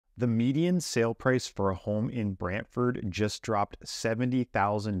The median sale price for a home in Brantford just dropped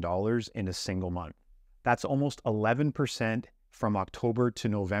 $70,000 in a single month. That's almost 11% from October to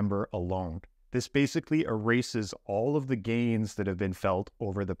November alone. This basically erases all of the gains that have been felt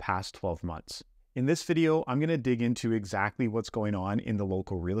over the past 12 months. In this video, I'm going to dig into exactly what's going on in the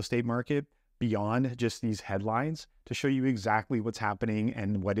local real estate market beyond just these headlines to show you exactly what's happening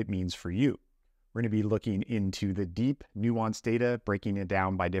and what it means for you. We're going to be looking into the deep, nuanced data, breaking it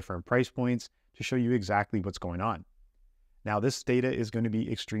down by different price points to show you exactly what's going on. Now, this data is going to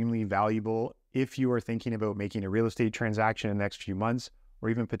be extremely valuable if you are thinking about making a real estate transaction in the next few months, or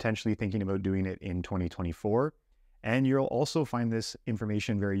even potentially thinking about doing it in 2024. And you'll also find this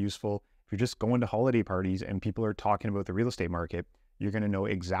information very useful if you're just going to holiday parties and people are talking about the real estate market. You're going to know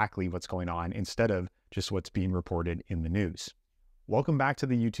exactly what's going on instead of just what's being reported in the news. Welcome back to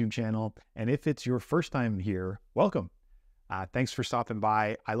the YouTube channel. And if it's your first time here, welcome. Thanks for stopping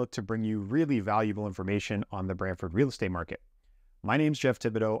by. I look to bring you really valuable information on the Brantford real estate market. My name's Jeff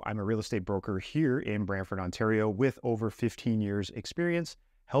Thibodeau. I'm a real estate broker here in Brantford, Ontario, with over 15 years experience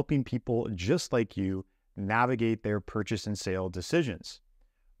helping people just like you navigate their purchase and sale decisions.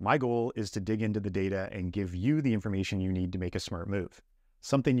 My goal is to dig into the data and give you the information you need to make a smart move.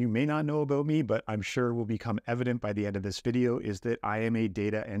 Something you may not know about me, but I'm sure will become evident by the end of this video, is that I am a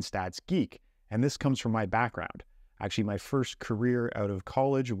data and stats geek, and this comes from my background. Actually, my first career out of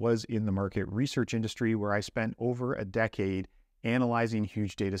college was in the market research industry, where I spent over a decade analyzing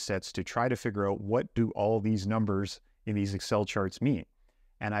huge data sets to try to figure out what do all these numbers in these Excel charts mean.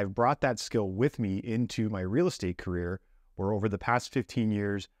 And I've brought that skill with me into my real estate career, where over the past 15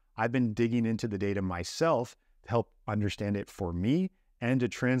 years, I've been digging into the data myself to help understand it for me and to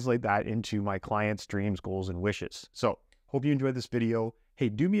translate that into my clients' dreams, goals, and wishes. So hope you enjoyed this video. Hey,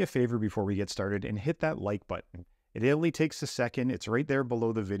 do me a favor before we get started and hit that like button. It only takes a second. It's right there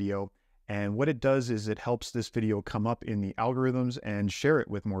below the video. And what it does is it helps this video come up in the algorithms and share it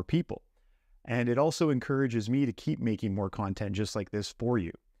with more people. And it also encourages me to keep making more content just like this for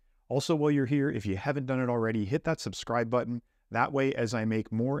you. Also, while you're here, if you haven't done it already, hit that subscribe button. That way, as I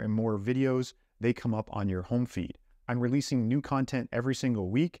make more and more videos, they come up on your home feed. I'm releasing new content every single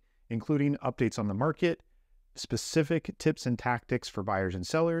week, including updates on the market, specific tips and tactics for buyers and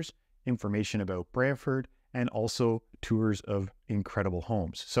sellers, information about Brantford, and also tours of incredible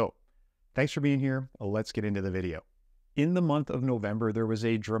homes. So thanks for being here. Let's get into the video. In the month of November, there was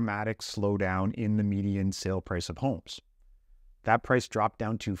a dramatic slowdown in the median sale price of homes. That price dropped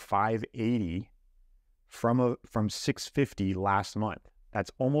down to $580 from $650 last month.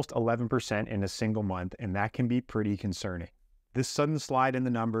 That's almost 11% in a single month, and that can be pretty concerning. This sudden slide in the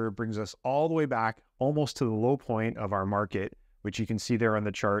number brings us all the way back almost to the low point of our market, which you can see there on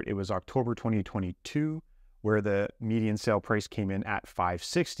the chart. It was October 2022, where the median sale price came in at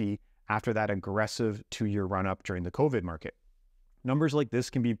 $560 after that aggressive 2-year run-up during the COVID market. Numbers like this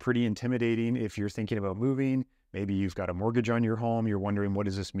can be pretty intimidating if you're thinking about moving. Maybe you've got a mortgage on your home. You're wondering, what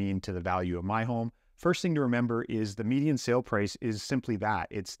does this mean to the value of my home? First thing to remember is the median sale price is simply that.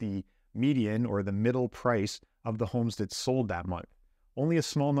 It's the median or the middle price of the homes that sold that month. Only a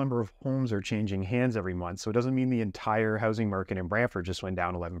small number of homes are changing hands every month, so it doesn't mean the entire housing market in Brantford just went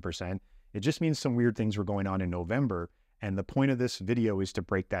down 11%. It just means some weird things were going on in November, and the point of this video is to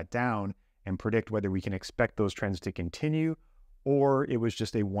break that down and predict whether we can expect those trends to continue or it was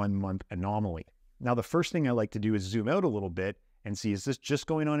just a 1-month anomaly. Now, the first thing I like to do is zoom out a little bit and see, is this just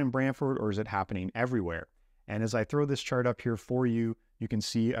going on in Brantford or is it happening everywhere? And as I throw this chart up here for you, you can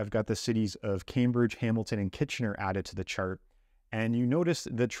see I've got the cities of Cambridge, Hamilton, and Kitchener added to the chart. And you notice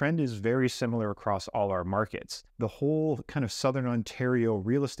the trend is very similar across all our markets. The whole kind of Southern Ontario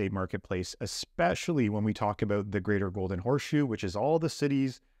real estate marketplace, especially when we talk about the Greater Golden Horseshoe, which is all the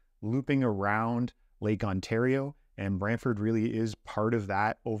cities looping around Lake Ontario, and Brantford really is part of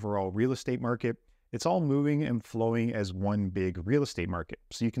that overall real estate market. It's all moving and flowing as one big real estate market.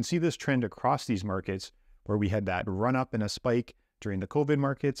 So you can see this trend across these markets where we had that run up and a spike during the COVID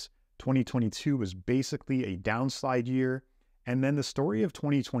markets. 2022 was basically a downslide year. And then the story of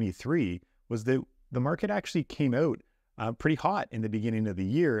 2023 was that the market actually came out pretty hot in the beginning of the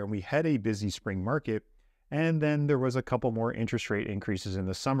year, and we had a busy spring market. And then there was a couple more interest rate increases in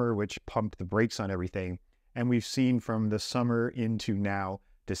the summer, which pumped the brakes on everything. And we've seen from the summer into now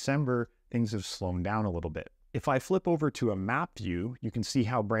December, things have slowed down a little bit. If I flip over to a map view, you can see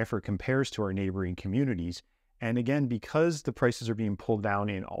how Brantford compares to our neighboring communities. And again, because the prices are being pulled down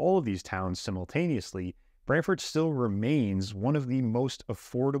in all of these towns simultaneously, Brantford still remains one of the most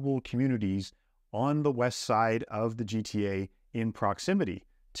affordable communities on the west side of the GTA in proximity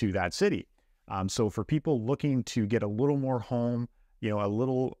to that city. So for people looking to get a little more home a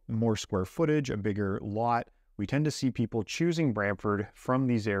little more square footage, a bigger lot, we tend to see people choosing Brantford from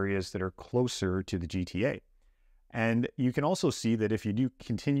these areas that are closer to the GTA. And you can also see that if you do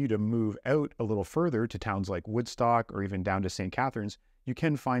continue to move out a little further to towns like Woodstock or even down to St. Catharines, you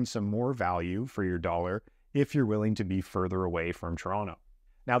can find some more value for your dollar if you're willing to be further away from Toronto.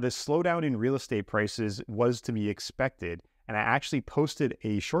 Now, this slowdown in real estate prices was to be expected, and I actually posted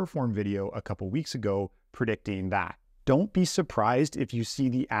a short form video a couple weeks ago predicting that. Don't be surprised if you see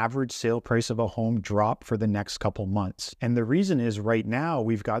the average sale price of a home drop for the next couple months. And the reason is right now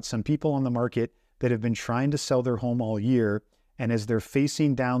we've got some people on the market that have been trying to sell their home all year, and as they're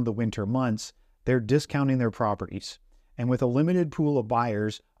facing down the winter months, they're discounting their properties. And with a limited pool of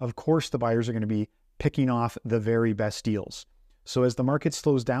buyers, of course the buyers are going to be picking off the very best deals. So as the market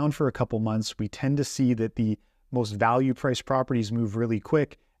slows down for a couple months, we tend to see that the most value priced properties move really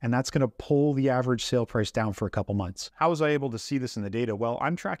quick, and that's going to pull the average sale price down for a couple months. How was I able to see this in the data? Well,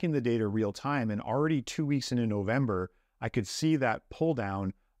 I'm tracking the data real time, and already 2 weeks into November, I could see that pull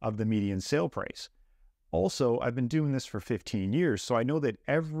down of the median sale price. Also, I've been doing this for 15 years, so I know that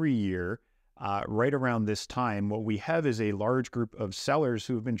every year, right around this time, what we have is a large group of sellers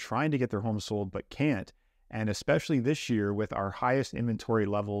who have been trying to get their homes sold but can't. And especially this year with our highest inventory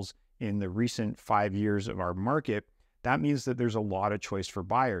levels in the recent 5 years of our market, that means that there's a lot of choice for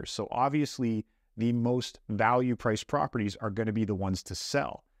buyers. So obviously, the most value-priced properties are going to be the ones to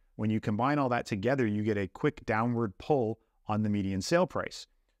sell. When you combine all that together, you get a quick downward pull on the median sale price.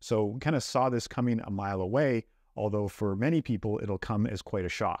 So we kind of saw this coming a mile away, although for many people, it'll come as quite a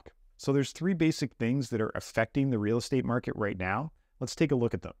shock. So there's 3 basic things that are affecting the real estate market right now. Let's take a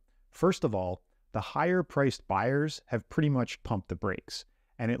look at them. First of all, the higher priced buyers have pretty much pumped the brakes,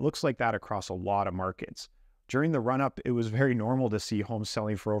 and it looks like that across a lot of markets. During the run-up, it was very normal to see homes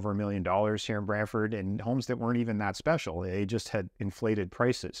selling for over $1 million here in Brantford, and homes that weren't even that special. They just had inflated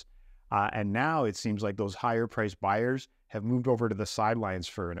prices. And now it seems like those higher priced buyers have moved over to the sidelines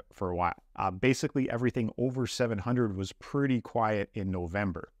for a while. Basically, everything over 700 was pretty quiet in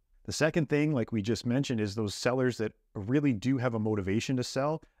November. The second thing, like we just mentioned, is those sellers that really do have a motivation to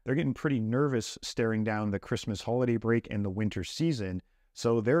sell. They're getting pretty nervous staring down the Christmas holiday break and the winter season.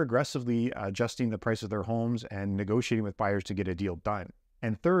 So they're aggressively adjusting the price of their homes and negotiating with buyers to get a deal done.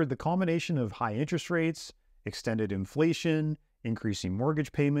 And third, the combination of high interest rates, extended inflation, increasing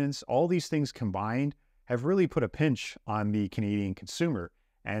mortgage payments, all these things combined have really put a pinch on the Canadian consumer.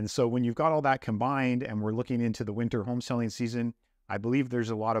 And so when you've got all that combined and we're looking into the winter home selling season, I believe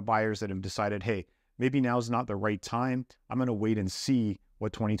there's a lot of buyers that have decided, hey, maybe now's not the right time. I'm going to wait and see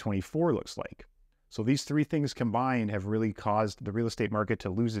what 2024 looks like. So these 3 things combined have really caused the real estate market to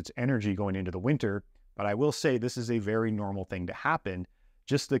lose its energy going into the winter. But I will say this is a very normal thing to happen.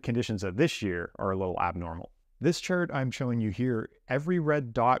 Just the conditions of this year are a little abnormal. This chart I'm showing you here, every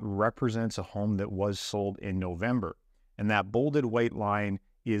red dot represents a home that was sold in November. And that bolded white line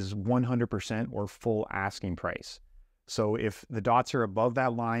is 100% or full asking price. So if the dots are above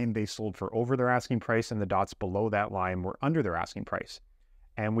that line, they sold for over their asking price, and the dots below that line were under their asking price.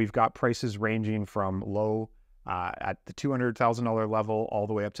 And we've got prices ranging from low at the $200,000 level all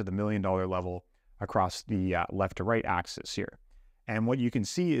the way up to the $1 million level across the left to right axis here. And what you can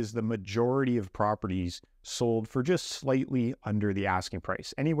see is the majority of properties sold for just slightly under the asking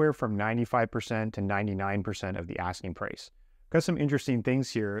price, anywhere from 95% to 99% of the asking price. Got some interesting things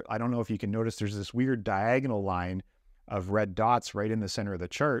here. I don't know if you can notice there's this weird diagonal line of red dots right in the center of the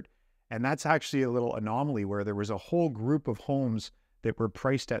chart. And that's actually a little anomaly where there was a whole group of homes that were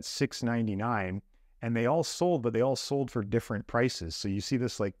priced at $699, and they all sold, but they all sold for different prices. So you see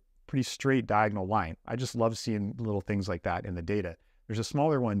this like pretty straight diagonal line. I just love seeing little things like that in the data. There's a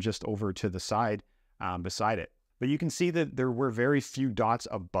smaller one just over to the side beside it. But you can see that there were very few dots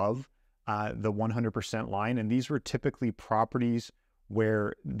above the 100% line. And these were typically properties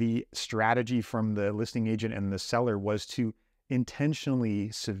where the strategy from the listing agent and the seller was to intentionally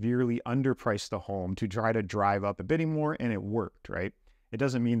severely underprice the home to try to drive up a bidding more, and it worked, right? It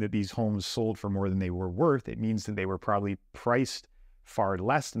doesn't mean that these homes sold for more than they were worth. It means that they were probably priced far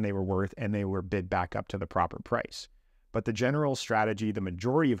less than they were worth, and they were bid back up to the proper price. But the general strategy, the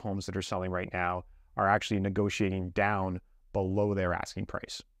majority of homes that are selling right now are actually negotiating down below their asking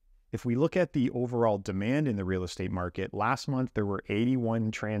price. If we look at the overall demand in the real estate market, last month there were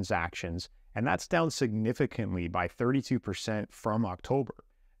 81 transactions, and that's down significantly by 32% from October.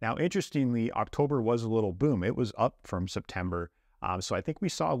 Now, interestingly, October was a little boom. It was up from September. So I think we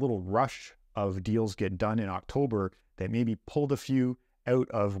saw a little rush of deals get done in October that maybe pulled a few out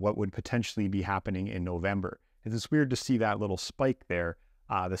of what would potentially be happening in November. It's weird to see that little spike there,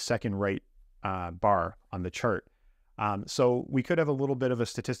 the second right bar on the chart. So we could have a little bit of a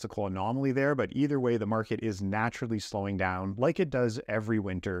statistical anomaly there, but either way, the market is naturally slowing down like it does every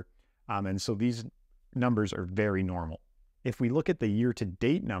winter. And so these numbers are very normal. If we look at the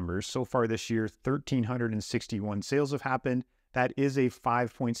year-to-date numbers, so far this year, 1,361 sales have happened. That is a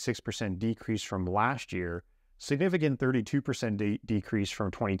 5.6% decrease from last year, significant 32% decrease from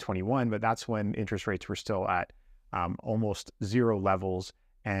 2021, but that's when interest rates were still at almost zero levels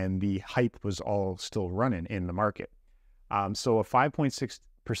and the hype was all still running in the market. So a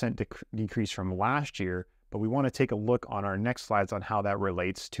 5.6% decrease from last year, but we want to take a look on our next slides on how that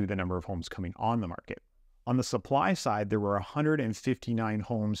relates to the number of homes coming on the market. On the supply side, there were 159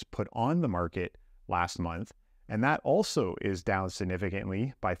 homes put on the market last month, and that also is down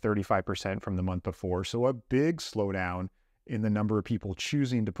significantly by 35% from the month before. So a big slowdown in the number of people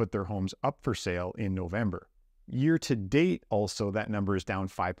choosing to put their homes up for sale in November. Year to date, also, that number is down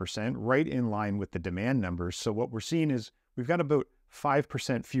 5%, right in line with the demand numbers. So what we're seeing is we've got about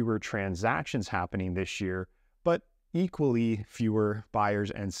 5% fewer transactions happening this year, but equally fewer buyers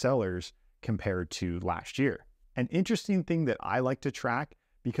and sellers compared to last year. An interesting thing that I like to track,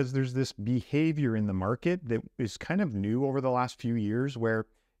 because there's this behavior in the market that is kind of new over the last few years, where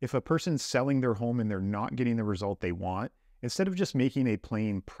if a person's selling their home and they're not getting the result they want, instead of just making a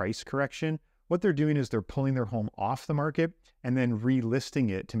plain price correction, what they're doing is they're pulling their home off the market and then relisting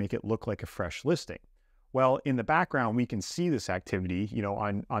it to make it look like a fresh listing. Well, in the background, we can see this activity,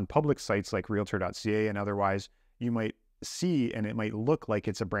 on public sites like realtor.ca and otherwise. You might see, and it might look like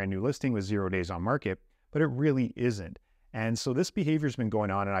it's a brand new listing with 0 days on market, but it really isn't. And so this behavior has been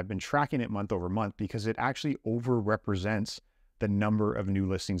going on, and I've been tracking it month over month because it actually overrepresents the number of new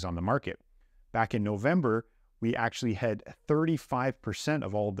listings on the market. Back in November, we actually had 35%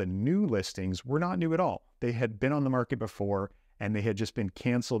 of all the new listings were not new at all. They had been on the market before, and they had just been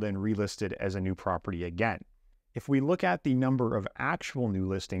canceled and relisted as a new property again. If we look at the number of actual new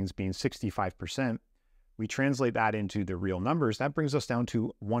listings being 65%, we translate that into the real numbers. That brings us down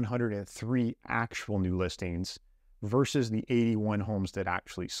to 103 actual new listings versus the 81 homes that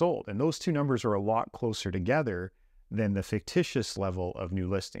actually sold. And those two numbers are a lot closer together than the fictitious level of new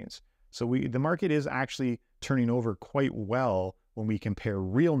listings. So the market is actually turning over quite well when we compare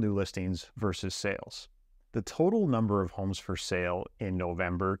real new listings versus sales. The total number of homes for sale in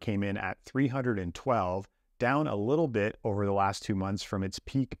November came in at 312, down a little bit over the last 2 months from its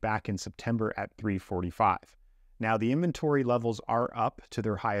peak back in September at 345. Now, the inventory levels are up to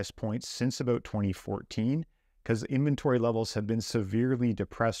their highest points since about 2014, because inventory levels have been severely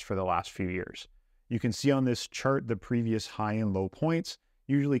depressed for the last few years. You can see on this chart the previous high and low points,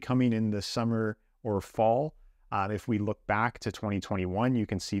 usually coming in the summer or fall. If we look back to 2021, you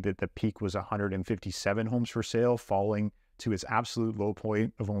can see that the peak was 157 homes for sale, falling to its absolute low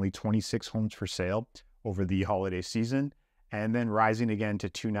point of only 26 homes for sale over the holiday season, and then rising again to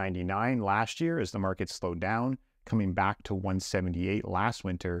 299 last year as the market slowed down, coming back to 178 last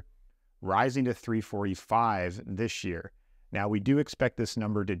winter, rising to 345 this year. Now, we do expect this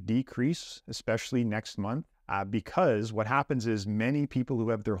number to decrease, especially next month, because what happens is many people who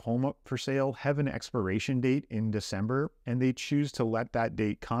have their home up for sale have an expiration date in December, and they choose to let that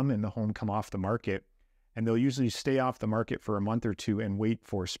date come and the home come off the market. And they'll usually stay off the market for a month or two and wait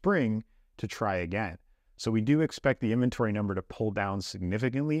for spring to try again. So we do expect the inventory number to pull down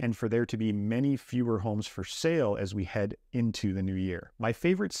significantly and for there to be many fewer homes for sale as we head into the new year. My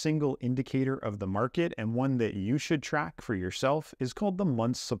favorite single indicator of the market, and one that you should track for yourself, is called the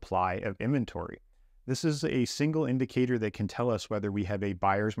month's supply of inventory. This is a single indicator that can tell us whether we have a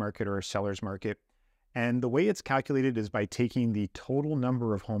buyer's market or a seller's market. And the way it's calculated is by taking the total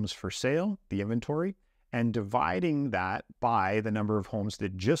number of homes for sale, the inventory, and dividing that by the number of homes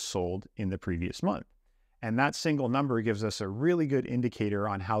that just sold in the previous month. And that single number gives us a really good indicator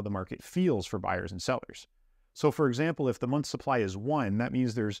on how the market feels for buyers and sellers. So for example, if the month supply is 1, that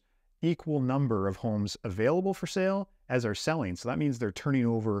means there's equal number of homes available for sale as are selling. So that means they're turning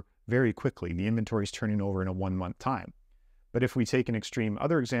over very quickly. The inventory is turning over in a 1-month time. But if we take an extreme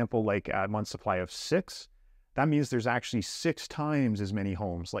other example, like a month supply of 6, that means there's actually 6 times as many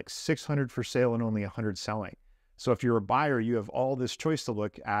homes, like 600 for sale and only 100 selling. So if you're a buyer, you have all this choice to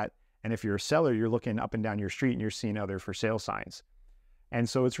look at. And if you're a seller, you're looking up and down your street and you're seeing other for sale signs. And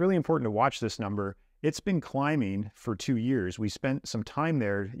so it's really important to watch this number. It's been climbing for 2 years. We spent some time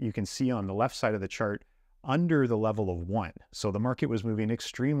there, you can see on the left side of the chart, under the level of 1. So the market was moving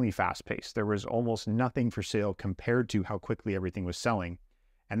extremely fast paced. There was almost nothing for sale compared to how quickly everything was selling.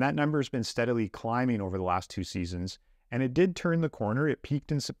 And that number has been steadily climbing over the last 2 seasons. And it did turn the corner. It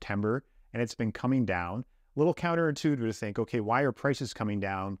peaked in September and it's been coming down. A little counterintuitive to think, okay, why are prices coming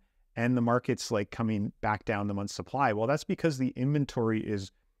down and the market's like coming back down the month's supply. Well, that's because the inventory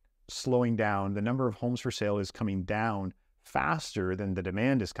is slowing down. The number of homes for sale is coming down faster than the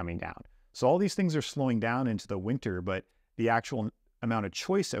demand is coming down. So all these things are slowing down into the winter, but the actual amount of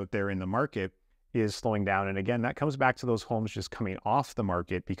choice out there in the market is slowing down. And again, that comes back to those homes just coming off the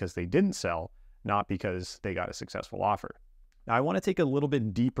market because they didn't sell, not because they got a successful offer. Now, I want to take a little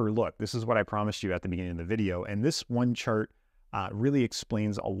bit deeper look. This is what I promised you at the beginning of the video. And this one chart really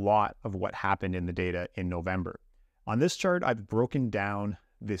explains a lot of what happened in the data in November. On this chart, I've broken down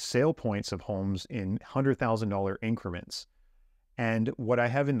the sale points of homes in $100,000 increments. And what I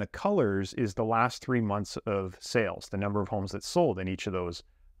have in the colors is the last 3 months of sales, the number of homes that sold in each of those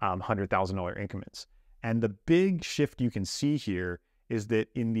 $100,000 increments. And the big shift you can see here is that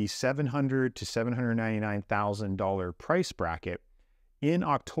in the $700,000 to $799,000 price bracket, in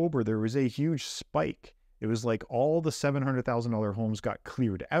October, there was a huge spike. It was like all the $700,000 homes got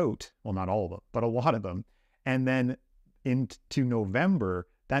cleared out. Well, not all of them, but a lot of them. And then into November,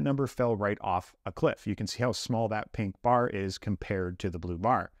 that number fell right off a cliff. You can see how small that pink bar is compared to the blue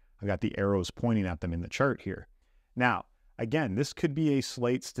bar. I've got the arrows pointing at them in the chart here. Now, again, this could be a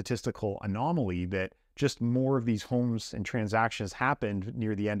slight statistical anomaly that just more of these homes and transactions happened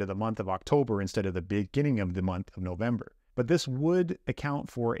near the end of the month of October instead of the beginning of the month of November. But this would account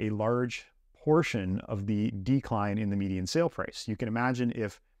for a large portion of the decline in the median sale price. You can imagine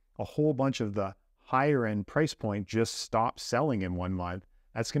if a whole bunch of the higher end price point just stopped selling in 1 month,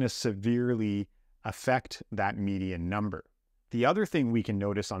 that's going to severely affect that median number. The other thing we can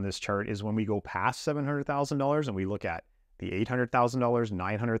notice on this chart is when we go past $700,000 and we look at the $800,000,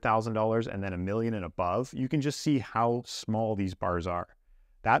 $900,000, and then $1 million and above, you can just see how small these bars are.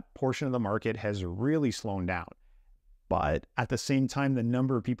 That portion of the market has really slowed down. But at the same time, the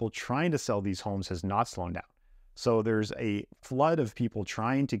number of people trying to sell these homes has not slowed down. So there's a flood of people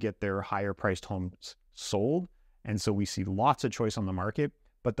trying to get their higher priced homes sold. And so we see lots of choice on the market,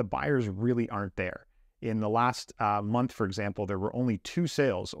 but the buyers really aren't there. In the last month, for example, there were only 2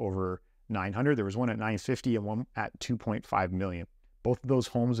 sales over 900. There was one at 950 and one at 2.5 million. Both of those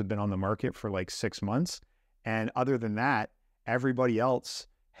homes have been on the market for like 6 months. And other than that, everybody else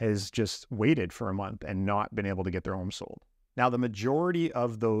has just waited for a month and not been able to get their home sold. Now, the majority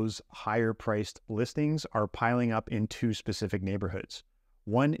of those higher priced listings are piling up in 2 specific neighborhoods.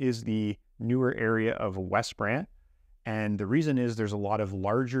 One is the newer area of West Brant. And the reason is there's a lot of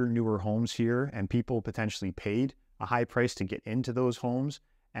larger, newer homes here, and people potentially paid a high price to get into those homes.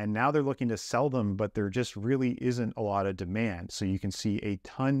 And now they're looking to sell them, but there just really isn't a lot of demand. So you can see a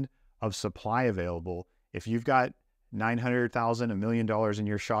ton of supply available. If you've got $900,000, $1 million and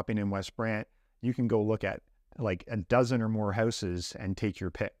you're shopping in West Brant, you can go look at like a dozen or more houses and take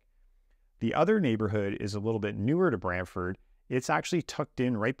your pick. The other neighborhood is a little bit newer to Brantford. It's actually tucked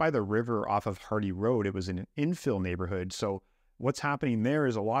in right by the river off of Hardy Road. It was in an infill neighborhood. So what's happening there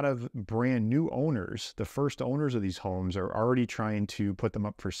is a lot of brand new owners, the first owners of these homes, are already trying to put them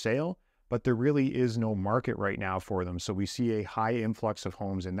up for sale, but there really is no market right now for them. So we see a high influx of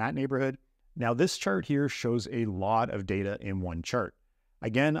homes in that neighborhood. Now this chart here shows a lot of data in one chart.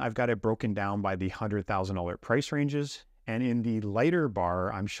 Again, I've got it broken down by the $100,000 price ranges. And in the lighter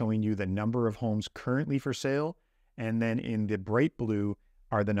bar, I'm showing you the number of homes currently for sale. And then in the bright blue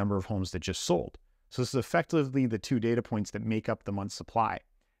are the number of homes that just sold. So this is effectively the 2 data points that make up the month's supply.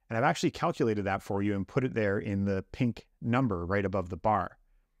 And I've actually calculated that for you and put it there in the pink number right above the bar.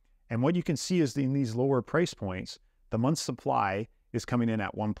 And what you can see is in these lower price points, the month's supply is coming in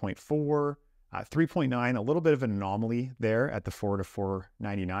at 1.4, 3.9, a little bit of an anomaly there at the 4 to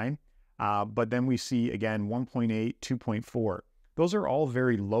 499. But then we see again 1.8, 2.4. Those are all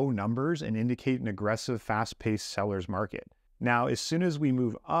very low numbers and indicate an aggressive, fast-paced seller's market. Now, as soon as we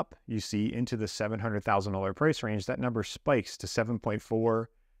move up, you see, into the $700,000 price range, that number spikes to 7.4,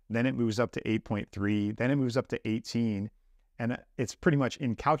 then it moves up to 8.3, then it moves up to 18, and it's pretty much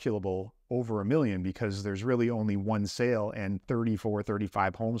incalculable over $1 million because there's really only 1 sale and 34,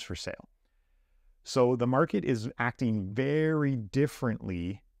 35 homes for sale. So the market is acting very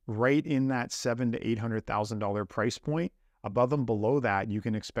differently right in that $700,000 to $800,000 price point. Above and below that, you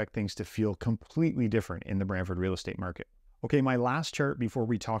can expect things to feel completely different in the Brantford real estate market. Okay, my last chart before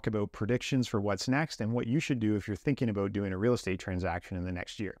we talk about predictions for what's next and what you should do if you're thinking about doing a real estate transaction in the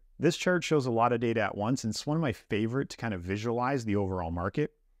next year. This chart shows a lot of data at once, and it's one of my favorite to kind of visualize the overall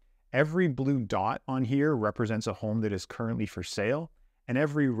market. Every blue dot on here represents a home that is currently for sale, and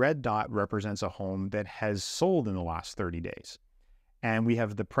every red dot represents a home that has sold in the last 30 days. And we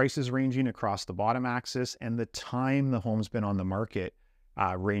have the prices ranging across the bottom axis and the time the home's been on the market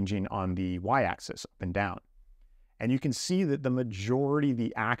ranging on the y-axis, up and down. And you can see that the majority of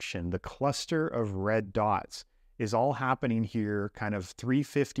the action, the cluster of red dots, is all happening here kind of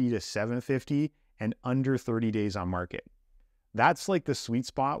 350 to 750 and under 30 days on market. That's like the sweet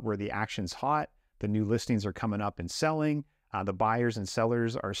spot where the action's hot, the new listings are coming up and selling, the buyers and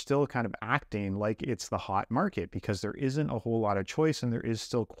sellers are still kind of acting like it's the hot market because there isn't a whole lot of choice and there is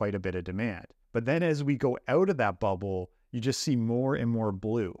still quite a bit of demand. But then as we go out of that bubble, you just see more and more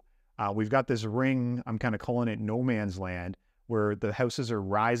blue. We've got this ring, I'm kind of calling it no man's land, where the houses are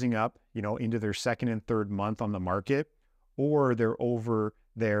rising up, into their second and third month on the market, or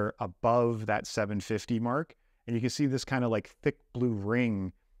they're above that 750 mark. And you can see this kind of like thick blue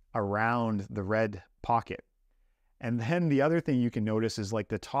ring around the red pocket. And then the other thing you can notice is like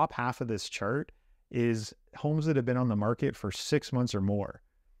the top half of this chart is homes that have been on the market for 6 months or more.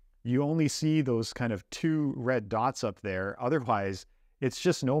 You only see those kind of 2 red dots up there. Otherwise, it's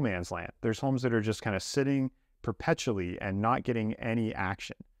just no man's land. There's homes that are just kind of sitting perpetually and not getting any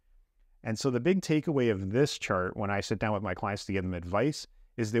action. And so the big takeaway of this chart when I sit down with my clients to give them advice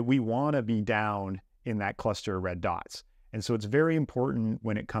is that we want to be down in that cluster of red dots. And so it's very important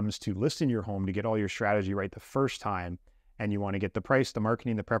when it comes to listing your home to get all your strategy right the first time. And you want to get the price, the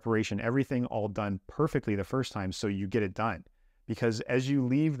marketing, the preparation, everything all done perfectly the first time so you get it done. Because as you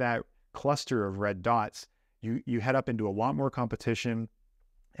leave that cluster of red dots, you head up into a lot more competition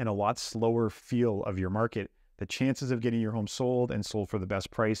and a lot slower feel of your market. The chances of getting your home sold and sold for the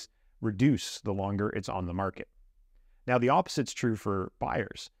best price reduce the longer it's on the market. Now, the opposite's true for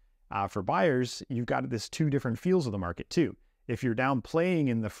buyers. For buyers, you've got this 2 different feels of the market too. If you're down playing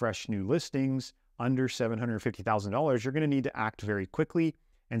in the fresh new listings under $750,000, you're going to need to act very quickly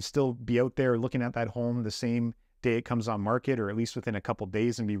and still be out there looking at that home the same day it comes on market, or at least within a couple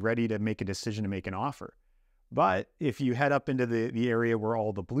days, and be ready to make a decision to make an offer. But if you head up into the area where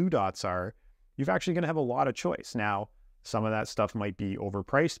all the blue dots are, you're actually going to have a lot of choice. Now, some of that stuff might be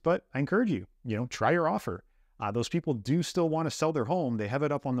overpriced, but I encourage you, try your offer. Those people do still want to sell their home. They have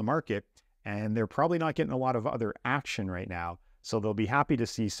it up on the market and they're probably not getting a lot of other action right now. So they'll be happy to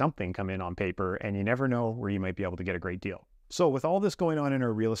see something come in on paper, and you never know where you might be able to get a great deal. So with all this going on in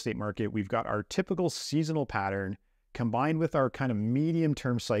our real estate market, we've got our typical seasonal pattern combined with our kind of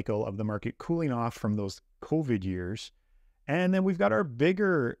medium-term cycle of the market cooling off from those COVID years. And then we've got our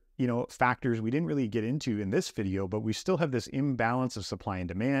bigger, factors we didn't really get into in this video, but we still have this imbalance of supply and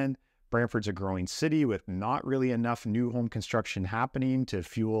demand. Brantford's a growing city with not really enough new home construction happening to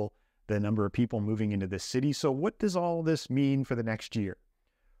fuel the number of people moving into this city. So what does all this mean for the next year?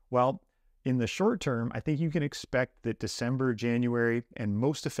 Well, in the short term, I think you can expect that December, January, and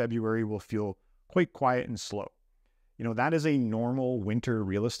most of February will feel quite quiet and slow. That is a normal winter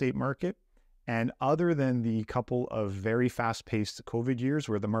real estate market. And other than the couple of very fast-paced COVID years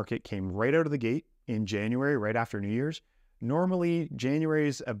where the market came right out of the gate in January, right after New Year's, normally January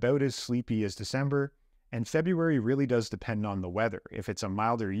is about as sleepy as December, and February really does depend on the weather. If it's a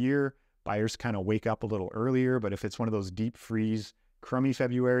milder year, buyers kind of wake up a little earlier, but if it's one of those deep freeze, crummy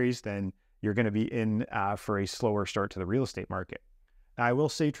Februaries, then you're going to be in for a slower start to the real estate market. Now, I will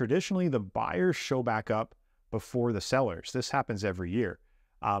say traditionally the buyers show back up before the sellers. This happens every year.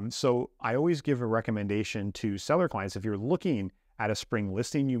 So I always give a recommendation to seller clients. If you're looking at a spring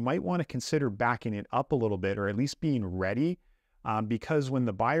listing, you might want to consider backing it up a little bit, or at least being ready, because when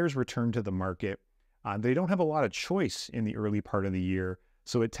the buyers return to the market, they don't have a lot of choice in the early part of the year.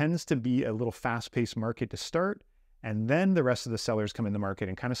 So it tends to be a little fast-paced market to start, and then the rest of the sellers come in the market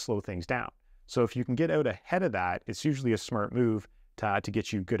and kind of slow things down. So if you can get out ahead of that, it's usually a smart move to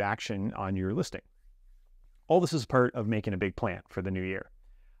get you good action on your listing. All this is part of making a big plan for the new year.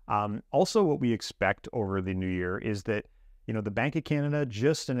 Also, what we expect over the new year is that, the Bank of Canada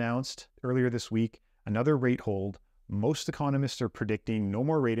just announced earlier this week another rate hold. Most economists are predicting no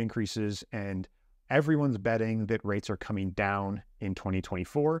more rate increases, and everyone's betting that rates are coming down in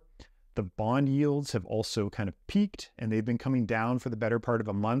 2024. The bond yields have also kind of peaked, and they've been coming down for the better part of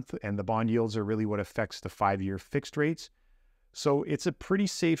a month, and the bond yields are really what affects the 5-year fixed rates. So it's a pretty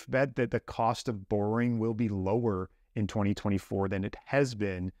safe bet that the cost of borrowing will be lower in 2024 than it has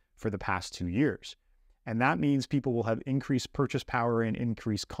been for the past 2 years. And that means people will have increased purchase power and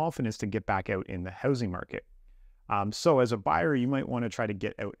increased confidence to get back out in the housing market. So as a buyer, you might want to try to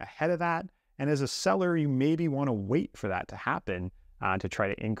get out ahead of that. And as a seller, you maybe want to wait for that to happen to try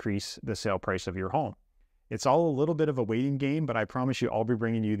to increase the sale price of your home. It's all a little bit of a waiting game, but I promise you I'll be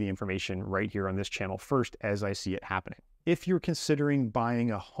bringing you the information right here on this channel first as I see it happening. If you're considering buying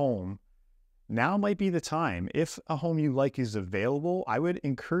a home, now might be the time. If a home you like is available, I would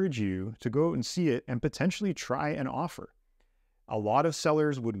encourage you to go out and see it and potentially try an offer. A lot of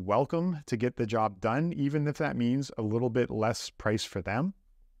sellers would welcome to get the job done, even if that means a little bit less price for them.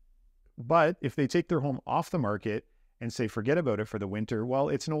 But if they take their home off the market and say, forget about it for the winter, well,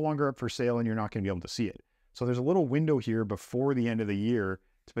 it's no longer up for sale and you're not going to be able to see it. So there's a little window here before the end of the year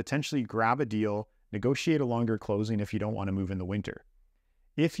to potentially grab a deal, negotiate a longer closing if you don't want to move in the winter.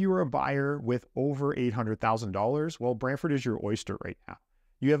 If you are a buyer with over $800,000, well, Brantford is your oyster right now.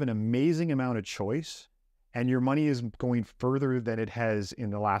 You have an amazing amount of choice, and your money is going further than it has in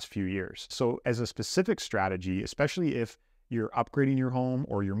the last few years. So as a specific strategy, especially if you're upgrading your home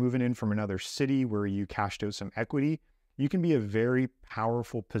or you're moving in from another city where you cashed out some equity, you can be a very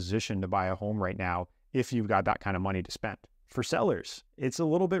powerful position to buy a home right now if you've got that kind of money to spend. For sellers, it's a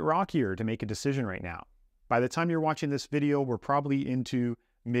little bit rockier to make a decision right now. By the time you're watching this video, we're probably into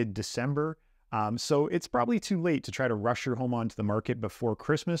mid-December. So it's probably too late to try to rush your home onto the market before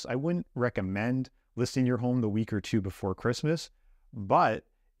Christmas. I wouldn't recommend listing your home the week or two before Christmas, but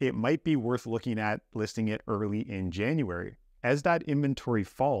it might be worth looking at listing it early in January. As that inventory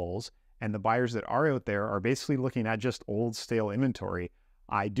falls and the buyers that are out there are basically looking at just old, stale inventory,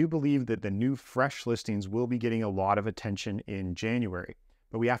 I do believe that the new fresh listings will be getting a lot of attention in January.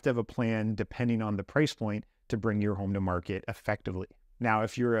 But we have to have a plan depending on the price point to bring your home to market effectively. Now,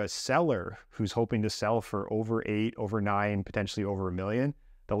 if you're a seller who's hoping to sell for over 8, over 9, potentially over $1 million,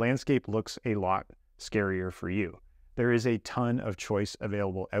 the landscape looks a lot scarier for you. There is a ton of choice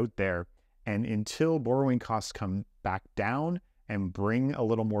available out there. And until borrowing costs come back down and bring a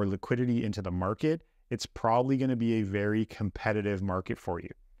little more liquidity into the market, it's probably going to be a very competitive market for you.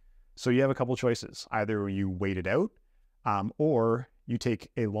 So you have a couple choices. Either you wait it out, or you take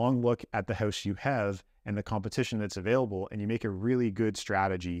a long look at the house you have and the competition that's available, and you make a really good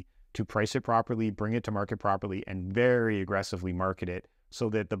strategy to price it properly, bring it to market properly, and very aggressively market it so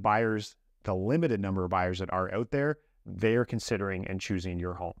that the buyers, the limited number of buyers that are out there, they're considering and choosing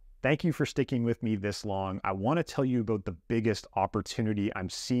your home. Thank you for sticking with me this long. I want to tell you about the biggest opportunity I'm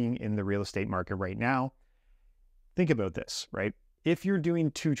seeing in the real estate market right now. Think about this, right? If you're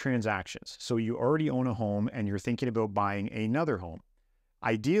doing 2 transactions, so you already own a home and you're thinking about buying another home,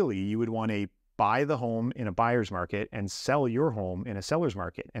 ideally you would want to buy the home in a buyer's market and sell your home in a seller's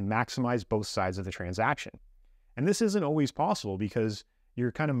market and maximize both sides of the transaction. And this isn't always possible because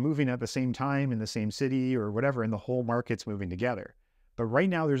you're kind of moving at the same time in the same city or whatever, and the whole market's moving together. But right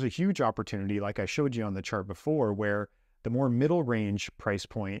now there's a huge opportunity, like I showed you on the chart before, where the more middle range price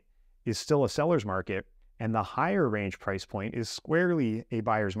point is still a seller's market and the higher range price point is squarely a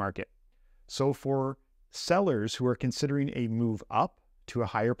buyer's market. So for sellers who are considering a move up to a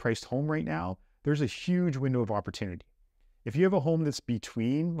higher priced home right now, there's a huge window of opportunity. If you have a home that's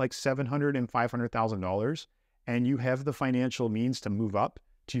between like $700,000 and $500,000 and you have the financial means to move up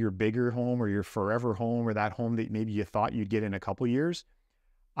to your bigger home or your forever home or that home that maybe you thought you'd get in a couple years,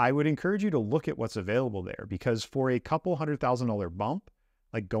 I would encourage you to look at what's available there, because for a couple $100,000 bump,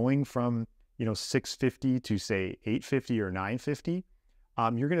 like going from, $650,000 to say $850,000 or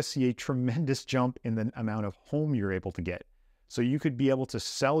 $950,000, you're going to see a tremendous jump in the amount of home you're able to get. So you could be able to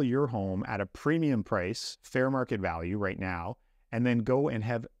sell your home at a premium price, fair market value right now, and then go and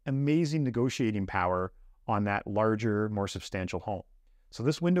have amazing negotiating power on that larger, more substantial home. So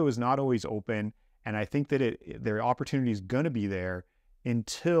this window is not always open, and I think that their opportunity is going to be there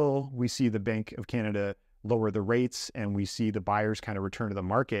until we see the Bank of Canada lower the rates and we see the buyers kind of return to the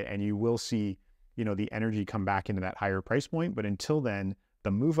market, and you will see, the energy come back into that higher price point. But until then,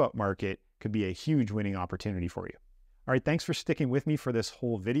 the move-up market could be a huge winning opportunity for you. All right, thanks for sticking with me for this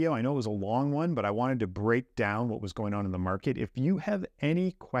whole video. I know it was a long one, but I wanted to break down what was going on in the market. If you have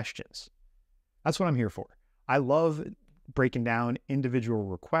any questions, that's what I'm here for. I love breaking down individual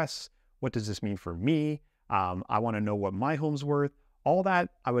requests. What does this mean for me? I want to know what my home's worth. All that,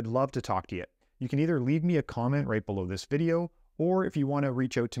 I would love to talk to you. You can either leave me a comment right below this video, or if you want to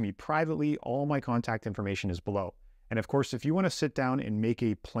reach out to me privately, all my contact information is below. And of course, if you want to sit down and make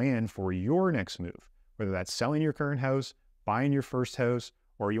a plan for your next move, whether that's selling your current house, buying your first house,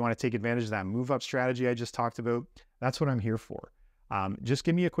 or you want to take advantage of that move-up strategy I just talked about, that's what I'm here for. Just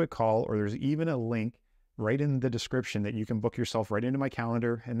give me a quick call, or there's even a link right in the description that you can book yourself right into my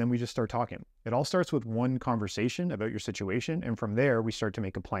calendar, and then we just start talking. It all starts with one conversation about your situation, and from there, we start to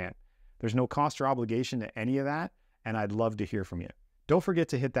make a plan. There's no cost or obligation to any of that, and I'd love to hear from you. Don't forget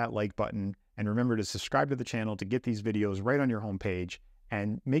to hit that like button, and remember to subscribe to the channel to get these videos right on your homepage,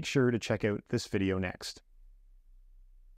 and make sure to check out this video next.